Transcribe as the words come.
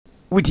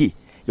Wuti.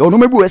 You no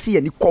maybe we see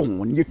any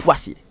con ye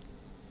twasi.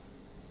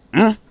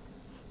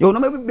 You no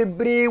maybe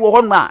be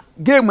one ma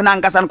game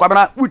nangasan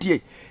kwabana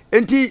wuti.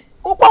 Enti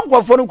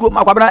okwankwa fo no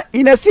kuma kwabana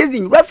in a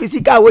season referee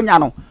sika wonya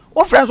no.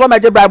 O friends wa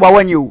meje bribe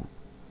wa you.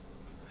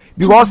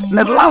 Because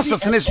the last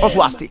season is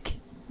also at stake.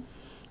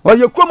 Well,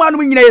 you come on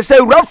when you say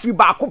referee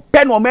back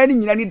pen or many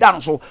in any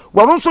dance so.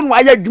 Well, also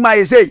why you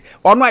might say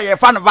or not a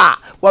fan of VAR,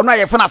 or not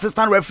a fan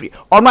assistant referee,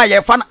 or not a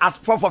fan as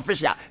for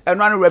official and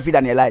one referee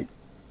than you like.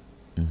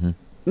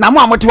 Now,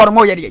 what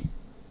more ye?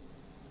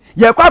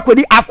 You quite with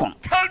the Afcon.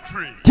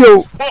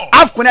 Till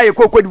Afcon, you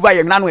could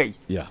via none way.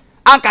 Yeah.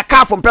 Anka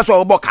car from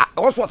Peso Boca.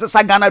 Also, was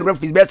a Ghana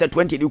referee best at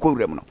 20 you could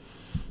remember.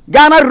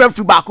 Ghana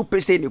referee back up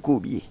say you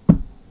could be.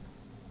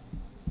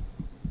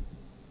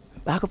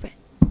 Back up.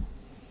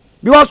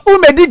 Because who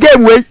made the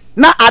game way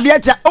na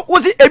adiacha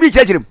was it ebi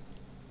chechirem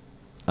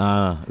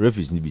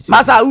referees ni bi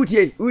masa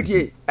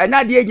utie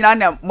ena de nyina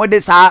na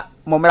mode sa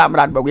momra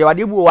bagwe ya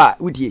wade bu wa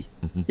utie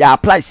ya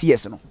apply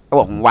CS no e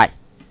wo why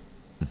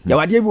ya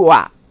wade bu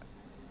wa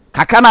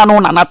kakra na no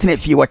na natena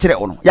fie wo kire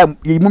wo no ya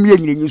mum ye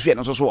nyina nyisu e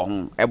no so so wo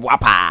ho e bo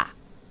apa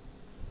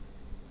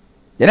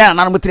ya na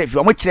na no tena fie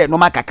wo kire no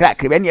ma kakra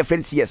akre be na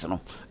friend CS no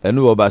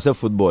enu wo ba se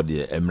football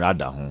de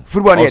emrada ho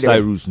football de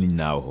outside rules ni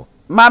na ho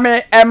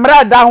mame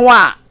emrada ho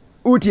a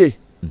utie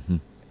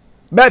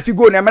ba fi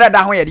go na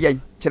emrada ho ye de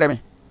kire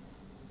me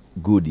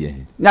good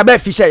ye na ba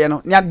fi shey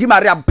no na di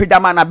maria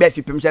pejama na ba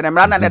fi pem she na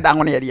emrada na da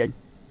ho na ye de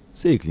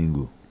say clean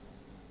go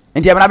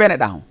enti emrada be na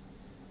da ho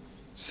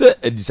say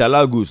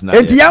edisala goes na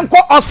enti yanko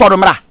Oxford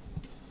mra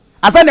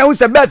asa na hu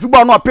se ba fi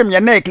bo no pem ye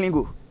na clean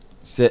go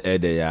say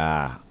ede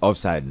ya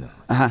offside no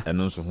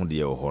eno nso ho de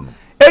ye wo ho no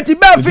eti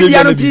ba fi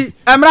dia no ti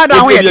emrada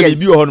ho ye de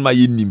bi wo ho no ma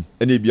ye nim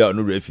ena bi a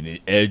no refi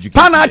ni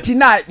educate penalty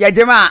na ye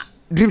jema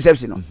dreams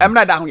FC no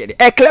emrada ho ye de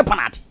e clear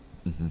penalty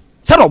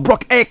say no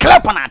block e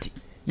clear penalty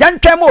yan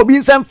twem obi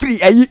nsam free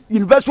ayi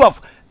University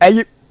of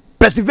ayi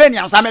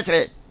Pennsylvania nsam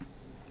kire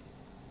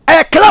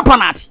e clear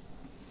penalty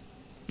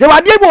ye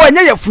wade bo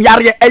wanye ye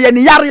fuyare e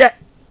ni yare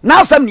na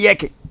asam ne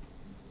yeke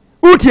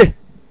utie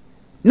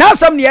na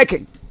asam ne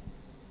yeke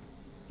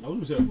na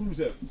unu se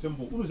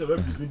simple unu se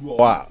referees ni bi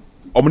o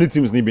omni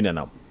teams ni bi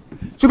na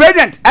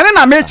superintendent ene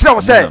na me kire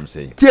wo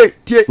say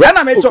tie ya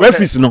na me kire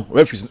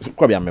referees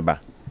kwa bia me ba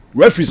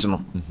referees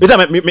no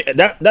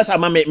that's how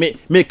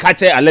me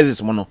catch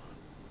Alexis mo no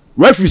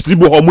referees ni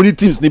bi o omni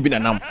teams ni bi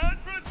na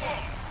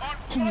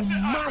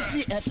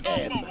Kumasi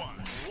FM.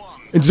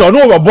 It's on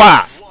over boy.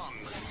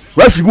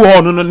 Referee go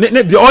on no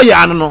the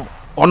oya no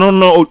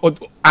no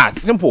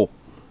simple.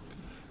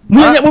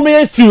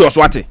 Me serious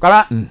what?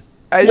 kwara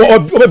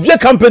Obi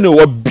company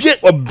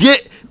obi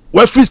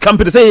referees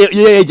company say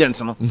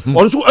agents no.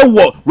 On so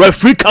e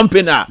referee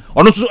company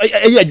on so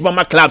e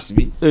adwuma clubs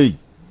bi. Hey.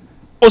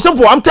 Oh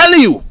simple, I'm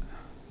telling you.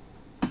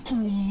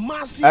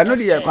 Kumasi. I know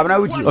the kwabna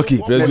wuti. Okay,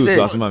 let's go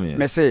to asuma me.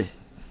 Me say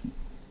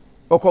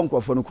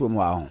okonkofo no krom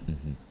wa ho.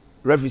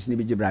 Referees ni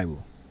bi je bribe.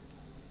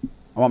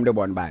 Omam de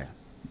bon buy.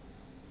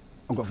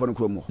 Onkofo no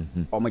krom ho.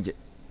 Omoje.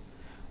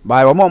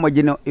 Buy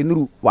omoje no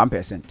enuru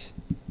 1%.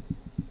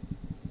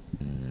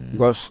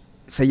 Because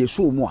say you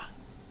show more.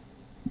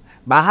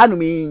 Ba hanu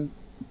mi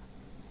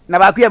na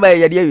ba ku ya ba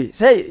ye de wi.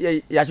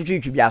 Say ya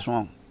twitwi bi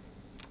aso.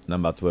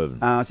 Number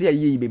 12. Say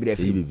ye bebre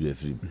free. Bebre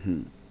free.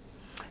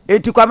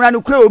 Eti kwamna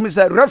no kro mi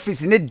say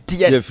referees ni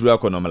de. The free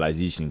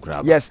normalization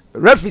crab. Yes,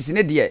 referees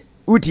ni de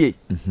utie.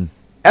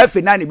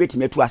 Efe na ne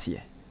betime tu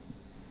ase.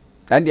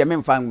 And the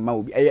men fan ma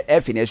obi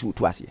efe na esu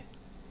tu ase.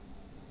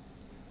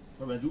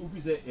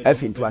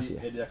 Efe tu ase.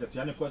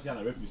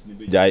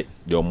 Jai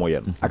de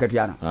omoye no.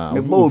 Akatua no. Me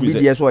bo obi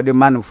de so de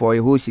man for a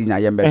whole season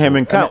ayembe.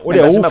 Me nka o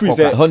de wo free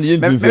say hon ye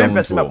ntim fi am.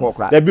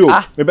 Da bi o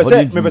me be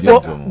say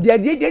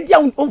de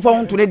on fa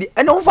on to ne de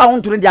and on fa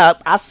on to ne de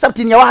accept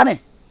ne wa ne.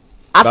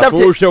 Accept.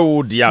 But hwe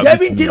wo dia. Ya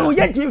bi ntino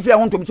ye ntim fi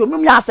on to so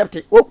me accept.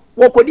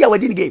 Wo kodi a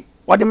wadi ni game.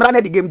 Wo de mra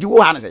na de game ti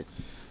wo ha ne say.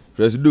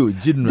 Presido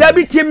jidno.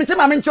 Dabi tim se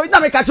ma me ncho na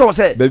me ka che wo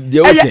say.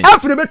 Eye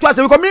afre betu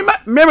ase ko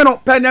me no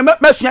pe na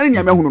masua ne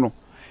nya hunu no.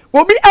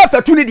 Obi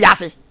afatu ni di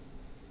ase.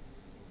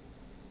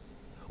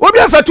 Obi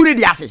afatu ni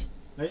di ase.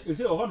 e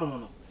say o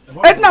no.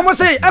 Edna mo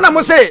say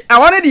I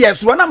want the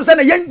yes one am say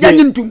na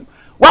yanyitum.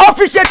 Wa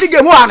officiate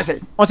game wo an say.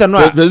 On say no.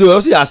 Presido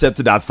also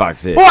accept that fact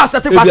say. Who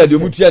accept the fact? They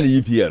mutua na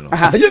EPL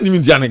no. Ye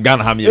nim ntia na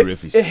Ghana ha me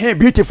referees.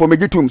 Beautiful me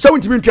gitum.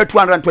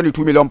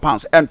 222 million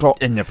pounds ento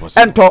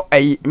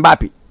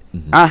Mbappe.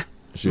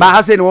 But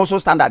has no also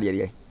standard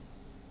here.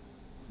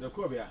 The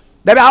Phobia.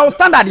 There be our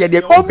standard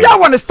here. Phobia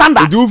want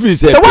standard. Do you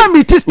say? So when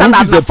me teach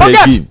standard,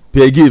 forget.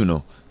 Pay game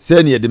no.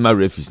 Say near the my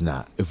referees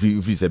na. If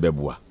you say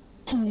beboa.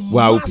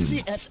 Wow.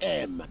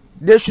 FM.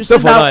 They should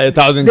sit down.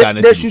 1,000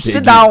 Ghana. They should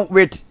sit down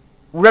with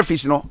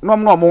referees no. No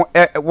more.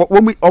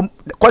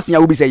 Question you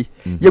will be say.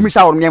 You miss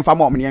out on me and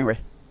family me anyway.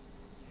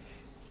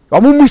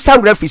 Omo musa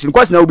referees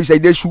question you will be say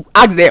they should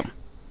ask them.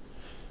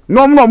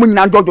 No more money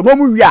na doctor. No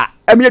more we are.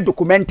 Emi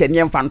document ni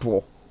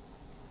enfanto.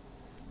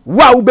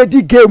 Wa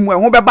ubedi game we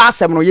ho be ba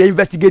asem no ye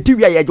investigate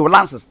we ye jo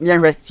lances ni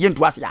enhwe sie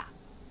ntu ase ya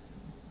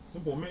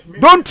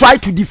Don't try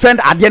to defend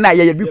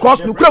Adena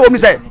because you crave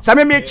say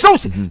some me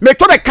chose me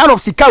to the kind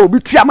of sika will be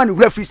 3 man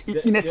referees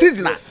in a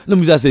season. No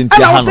me say and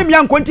I say me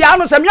ankonti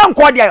ano say me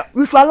anko there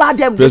we should allow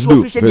them to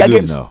official their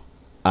games.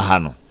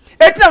 Ahano.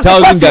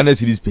 1,000 Ghana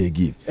series per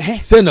game.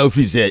 Say na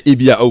officer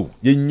ebia oh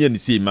ye nye ni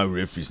say man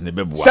referees ne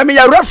beboa. Say me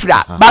ya referee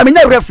but me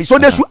na referee so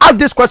they should ask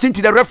this question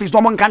to the referees no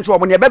man kan che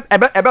omo ne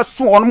ebe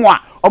so on mo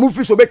a omo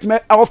fi so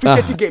betime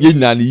official game. Ye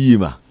na ni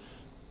yima.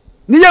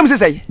 Ni yem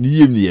say ni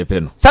yem ni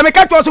yepe no. Say me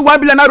catch us 1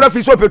 billion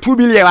referee so pay 2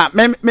 billion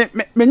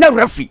me na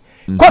referee.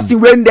 Because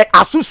when the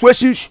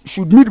association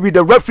should meet with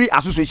the referee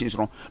associations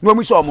no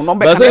me so omo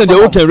number. But say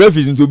they okay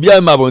referees into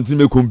bia ma bontin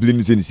me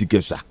complain say ni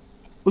sikesa.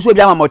 We are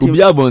talking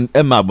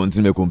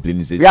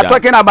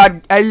about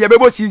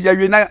Yabebo sees ya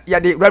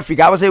the referee.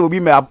 I was say will be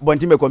my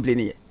bontim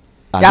complaining.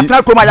 Ya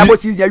try come Yabebo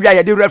sees ya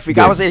the referee.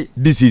 I was say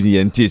this season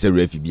you ntse a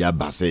referee bia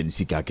ba say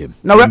sika kem.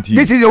 No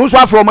this is who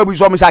so from we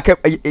so me say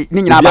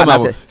ni nyina ba na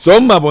say. So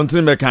ma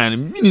bontim me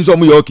kan meaning so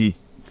mo yoki.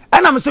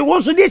 And I'm say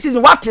once this is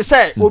what to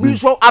say obi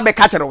so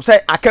abeka kire say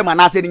akema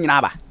na say ni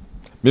nyina ba.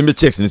 Me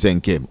checks ni say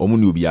nkem omo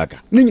ni obi aka.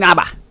 Ni nyina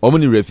ba. Omo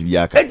ni referee bi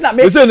aka.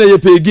 We say na ye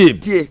pay game.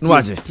 No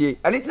waje.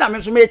 And it na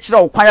me so me kire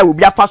o kwan ya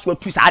obi afa so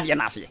atu sa ade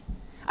na say.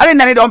 And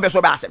na me don be so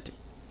be accept.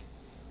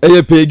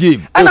 Ye pay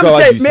game. And I'm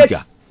say mate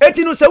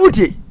eti no say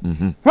utie.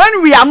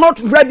 When we are not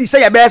ready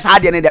say ye be sa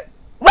ade ne de.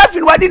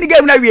 Referee what in the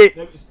game na we.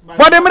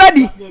 But them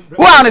ready.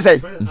 Who are say?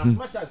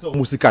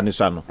 Musika ni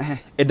so no.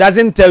 It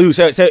doesn't tell you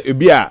say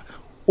obi a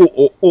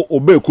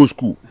obey ko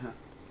school.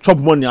 Chop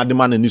money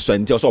ademand ni so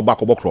nti so back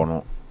obokro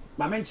no.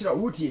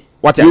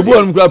 What you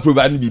want to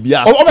provide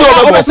Bibia?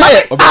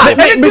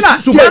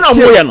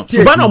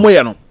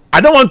 Subana, I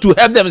don't want to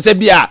help them say,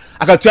 Bia,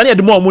 I can tell you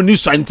the more money,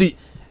 Santi.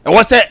 And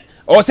what's that?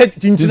 Or said,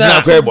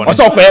 Tintina, or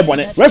so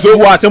bonnet.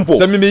 So simple.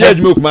 Send me a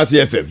milk, Massy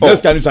FM.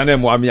 Let's can you send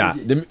them Wamia,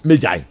 the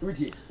Magi.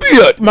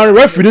 Period. My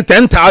referee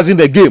 10,000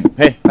 a game.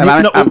 Hey,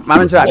 I'm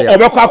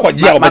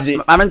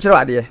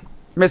idea.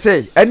 Me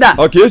say, and that.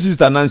 Okay,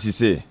 Sister Nancy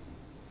say,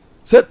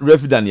 set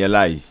referee than your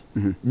lies.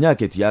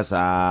 Nyaket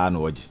yasa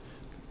no.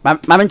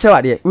 Mama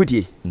nchewa de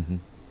utie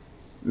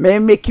me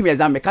make me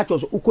exam me catch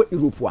us uko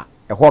Europe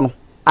a ho no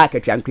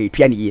akatwa nkwa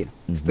etwa ne ye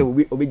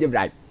still obi je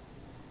bribe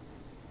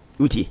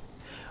utie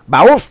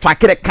ba wo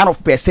strike the kind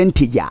of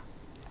percentage a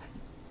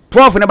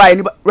 12 ne ba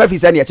ye referee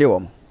say ne che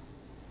wo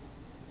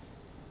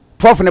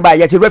 12 ne ba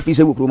ye che referee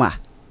say wo kroma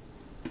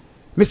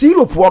me see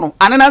Europe wo no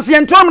anana se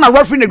entwa na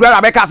referee ne gra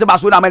abeka se ba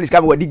so na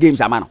maniska wo di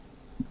games ama no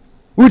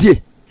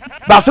utie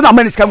ba so na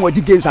maniska wo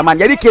di games ama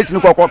ye case ni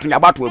kokoto nya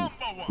bato am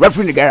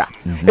referee ne gra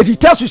it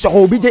tells you so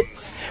ho bi je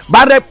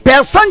but the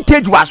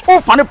percentage was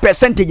all funny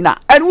percentage na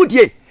and would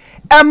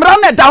emra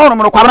na da hono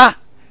no kwabra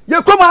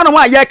ye koma no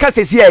wa ye ka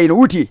sesi ayi no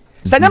wuti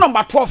sanya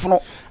number 12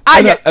 no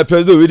aye a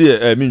president we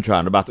dey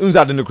mintwa no but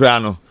unza de no kra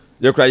no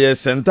ye kra ye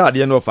center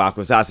de no fa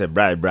ko say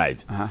bribe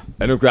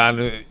eno kra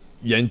no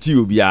ye nti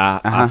obi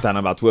a after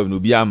number 12 no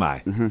obi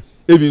amai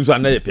ebi nso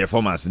na ye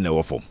performance na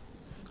wo form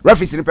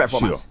referee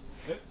performance sure.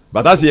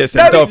 But that's the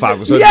center of our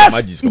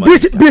yes,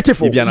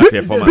 beautiful.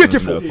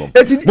 Beautiful.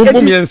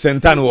 Mummy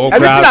center no okra.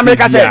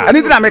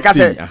 Anything I make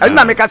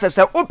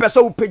say, o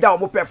person who pay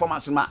down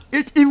performance ma.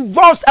 It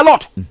involves a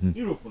lot. It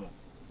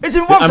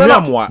involves a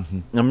lot.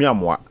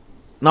 Amia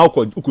now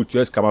could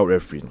just come out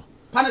referee no.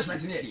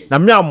 Punishment in na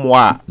me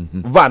amoa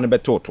van be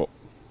toto.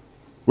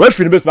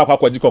 Referee be tuma kwa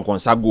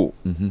konsa go.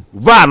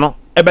 Van no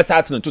e beta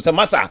atene to say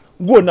massa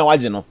go na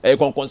waje no e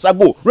konsa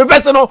go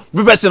reverse no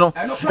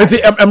enti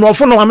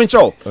emrofo no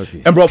amencho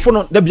emrofo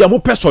no da bia mo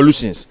pe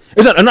solutions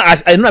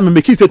I know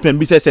make statement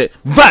be say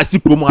va si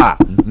promo ha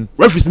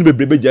referees ni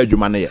bebrebe ja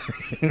adwuma na ye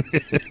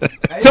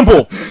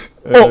simple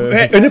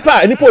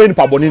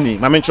enipa boni ni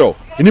amencho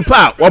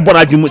enipa wa bona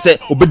adwum say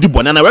obedi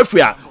boni na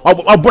referee a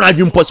wa bona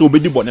adwum po say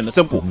obedi boni na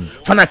simple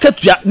fana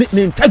katua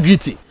ni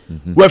integrity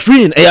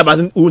referee in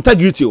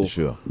integrity o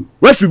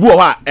referee bu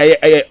ho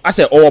I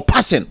say or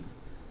passion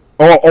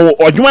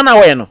or juma na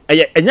we no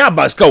enya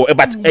baska o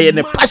but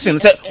ne passion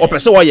say o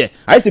pese wo ye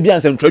I say bi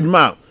ansem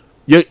twadwuma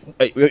ye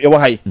wo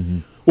hai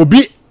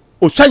obi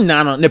o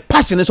swanya no ne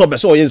passion say o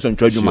pese wo ye nsem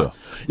twadwuma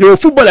ye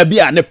footballer bi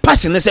a ne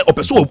passion say o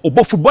pese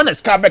o football na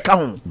ska beka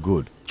ho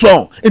good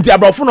so enti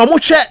abrofo no mo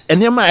hwe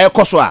enema a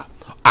ekoso a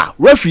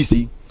referee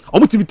si o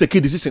mo tibi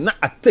take decision na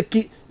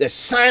take the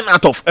sign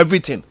out of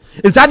everything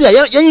it's that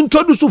ye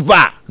introduce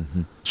VAR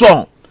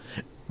so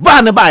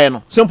VAR ne ba ye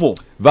no simple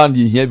van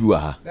di hia bi wa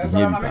ha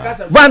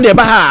van de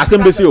ba ha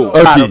asembesi o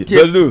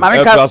okay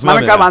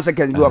mameka one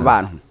second bi wa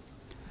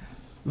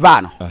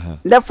VAR no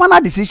the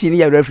final decision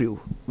here referee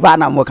VAR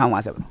na mo kan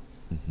wa se no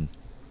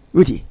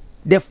uti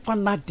the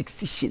final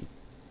decision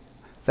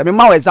so me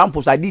ma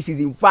examples like this is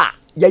in VAR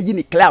ya yi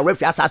ni clear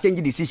referee asa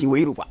change decision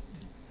we Europe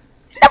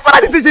the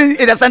final decision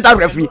in the center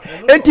referee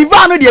enti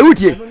VAR no de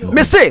uti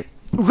me say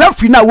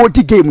referee na wo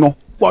di game no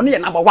one ye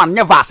number 1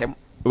 nye VAR sem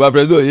Oba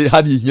president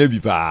had here be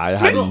pa.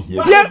 Had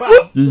here.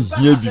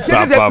 Here be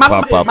pa.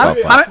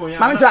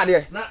 Mama try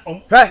there.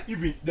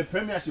 Even the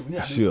premiership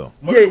near. Sure.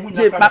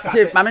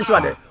 Mama try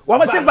there.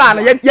 What say VAR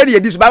no ye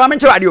this but mama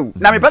try there.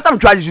 Na me person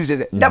try you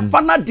say the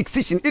final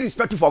decision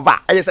irrespective of VAR.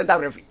 I center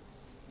referee.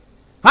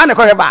 How na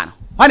call VAR?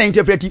 How na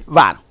interpret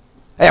VAR?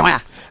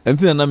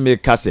 Enti na me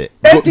ka se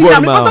enti na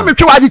me pass me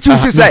twa waji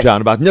choose say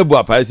but nye bo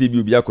apa se bi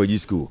obi akwaji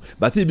school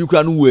but e bi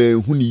kura no we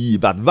hu ni yi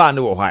but VAR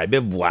no wo ha e be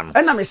boa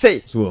no na me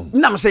say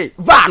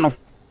VAR no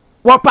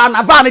wopa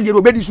na VAR no dey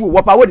obedi so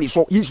wopa woni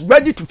so he is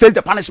ready to face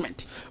the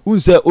punishment un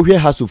say ohwe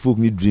has of folk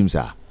ni dreams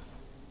ah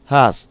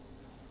has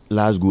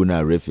last go na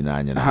referee na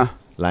anya na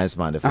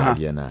linesman the flag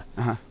here na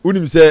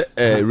unim say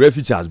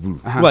referee Charles Bulu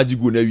no aji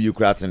go na wi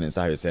kura ten in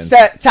say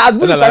Charles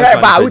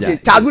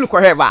Bulu Charles Bulu ko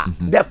heva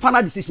the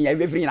final decision ya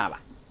referee na ba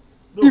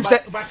if say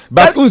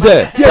but who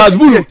say Charles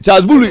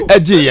Bulu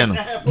eje ye no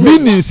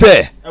meaning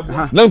say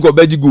na nko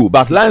beji go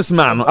but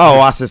linesman no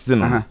our assistant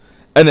no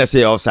and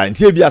say offside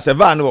tie bia se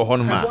VAR no wo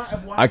hono ma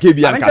ake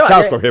bia nka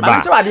Charles ko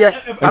heba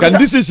kan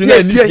decision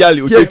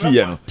initially o take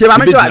ye no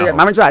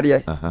mama twa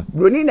de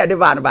broni na de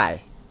VAR no bai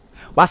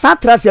wasa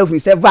trust you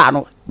say VAR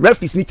no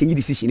referees ni change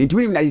decision into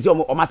him na say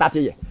o ma start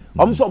here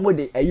o so mo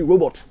de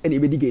robot and e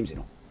be di games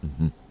no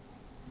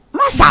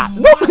masa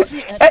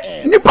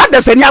ni pa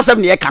de seni asem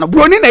ne ka no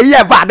broni na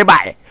ye VAR de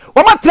bai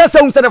o ma trust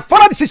you say the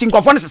final decision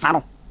ko for ne sesa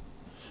no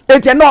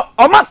enti no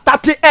o ma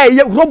start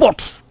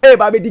robot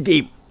ba be di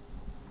game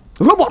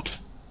robot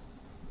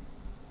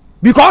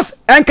because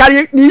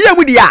enkari ni ye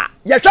mu dia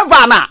ye hwe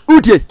VAR na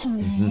utie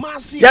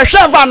ye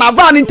hwe VAR na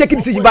VAR ni take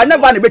decision but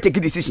never be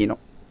take decision no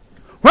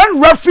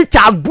when referee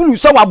Charles Bulu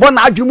say wa born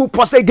na adwumu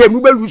pose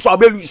game we lose or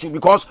be lose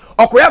because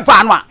okoye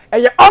VAR no a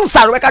ye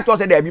onside we ka to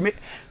say there be me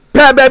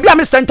pe ba bia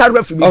me center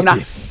referee bi na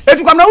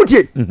etu kwam na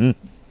utie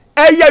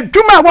ye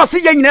dwuma wo se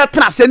ye nyina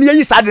tena se ne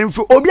yi sade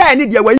mfu obi a ne dia